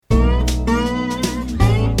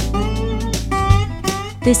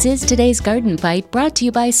This is today's Garden Bite, brought to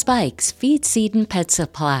you by Spikes, Feed, Seed, and Pet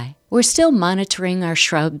Supply. We're still monitoring our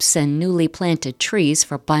shrubs and newly planted trees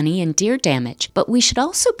for bunny and deer damage, but we should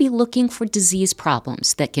also be looking for disease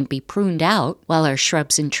problems that can be pruned out while our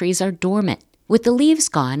shrubs and trees are dormant. With the leaves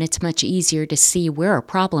gone, it's much easier to see where a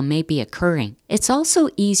problem may be occurring. It's also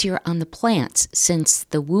easier on the plants since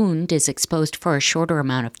the wound is exposed for a shorter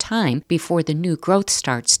amount of time before the new growth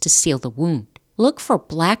starts to seal the wound. Look for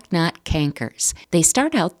black knot cankers. They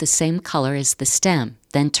start out the same color as the stem,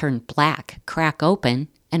 then turn black, crack open,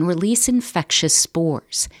 and release infectious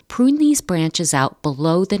spores. Prune these branches out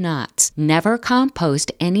below the knots. Never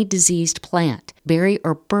compost any diseased plant. Bury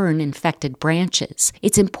or burn infected branches.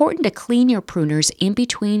 It's important to clean your pruners in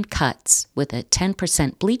between cuts with a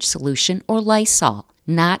 10% bleach solution or Lysol,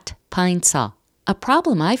 not Pine Sol. A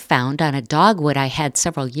problem I found on a dogwood I had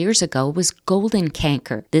several years ago was golden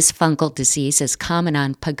canker. This fungal disease is common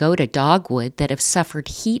on pagoda dogwood that have suffered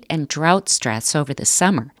heat and drought stress over the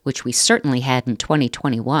summer, which we certainly had in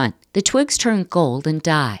 2021. The twigs turn gold and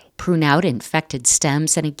die. Prune out infected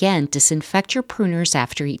stems and again disinfect your pruners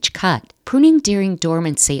after each cut. Pruning during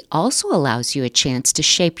dormancy also allows you a chance to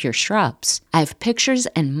shape your shrubs. I have pictures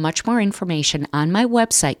and much more information on my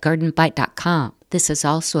website, gardenbite.com. This is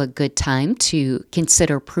also a good time to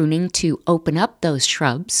consider pruning to open up those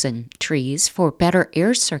shrubs and trees for better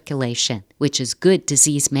air circulation, which is good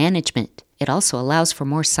disease management. It also allows for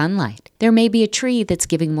more sunlight. There may be a tree that's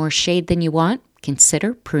giving more shade than you want.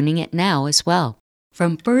 Consider pruning it now as well.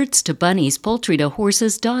 From birds to bunnies, poultry to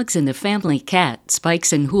horses, dogs, and the family cat,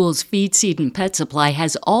 Spikes and Hoole's Feed, Seed, and Pet Supply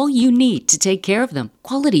has all you need to take care of them.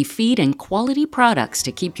 Quality feed and quality products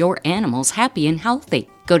to keep your animals happy and healthy.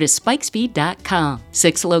 Go to spikesfeed.com.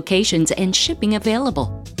 6 locations and shipping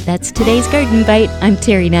available. That's today's Garden Bite. I'm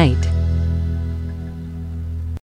Terry Knight.